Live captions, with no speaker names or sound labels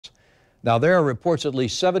Now, there are reports at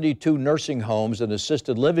least 72 nursing homes and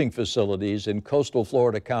assisted living facilities in coastal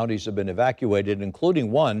Florida counties have been evacuated,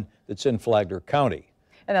 including one that's in Flagler County.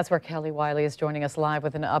 And that's where Kelly Wiley is joining us live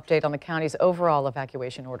with an update on the county's overall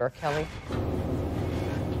evacuation order. Kelly.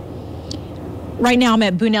 Right now I'm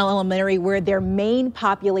at Bunnell Elementary, where their main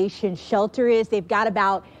population shelter is. They've got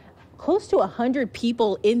about close to 100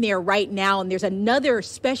 people in there right now, and there's another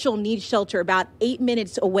special needs shelter about 8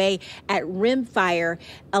 minutes away at Rimfire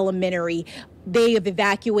Elementary. They have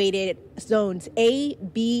evacuated zones A,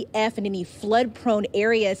 B, F, and any flood-prone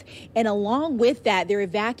areas. And along with that, they're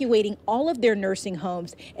evacuating all of their nursing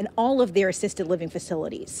homes and all of their assisted living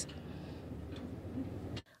facilities.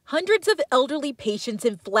 Hundreds of elderly patients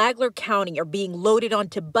in Flagler County are being loaded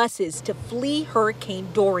onto buses to flee Hurricane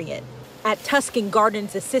Dorian. At Tuscan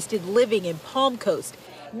Gardens Assisted Living in Palm Coast,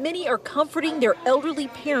 many are comforting their elderly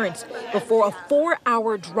parents before a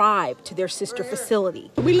 4-hour drive to their sister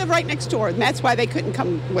facility. We live right next door, and that's why they couldn't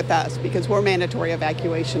come with us, because we're mandatory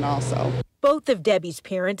evacuation also. Both of Debbie's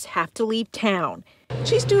parents have to leave town.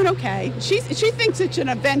 She's doing okay. She thinks it's an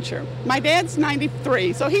adventure. My dad's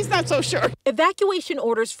 93, so he's not so sure. Evacuation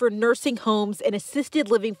orders for nursing homes and assisted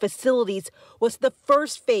living facilities was the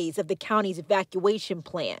first phase of the county's evacuation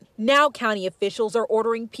plan. Now county officials are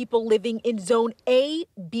ordering people living in zone A,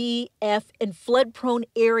 B, F, and flood-prone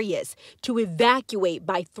areas to evacuate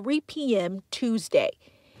by 3 p.m. Tuesday.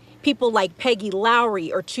 People like Peggy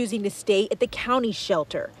Lowry are choosing to stay at the county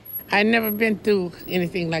shelter. I've never been through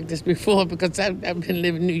anything like this before because I've been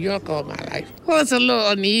living in New York all my life. Well, it's a little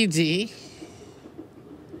uneasy.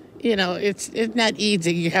 You know, it's not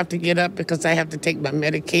easy. You have to get up because I have to take my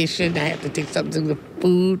medication. I have to take something to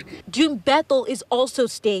food. June Bethel is also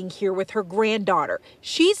staying here with her granddaughter.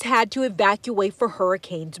 She's had to evacuate for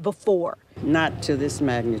hurricanes before. Not to this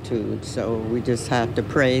magnitude, so we just have to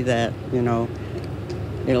pray that, you know,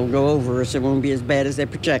 it'll go over us. It won't be as bad as they're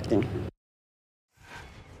projecting.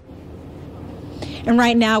 And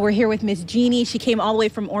right now we're here with Miss Jeannie. She came all the way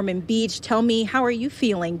from Ormond Beach. Tell me, how are you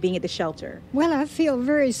feeling being at the shelter? Well, I feel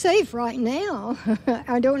very safe right now.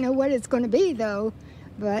 I don't know what it's going to be, though,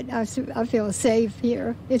 but I feel safe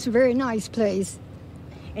here. It's a very nice place.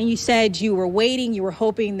 And you said you were waiting, you were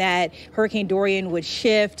hoping that Hurricane Dorian would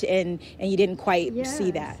shift, and you didn't quite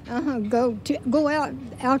see that. Go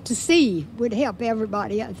out to sea would help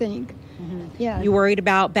everybody, I think. Mm-hmm. Yeah. You worried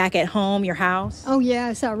about back at home, your house? Oh,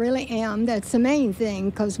 yes, I really am. That's the main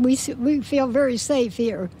thing, because we feel very safe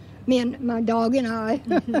here, me and my dog and I.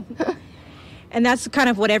 And that's kind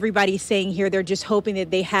of what everybody's saying here. They're just hoping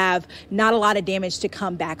that they have not a lot of damage to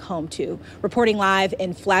come back home to. Reporting live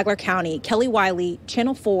in Flagler County, Kelly Wiley,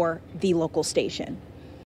 Channel 4, the local station.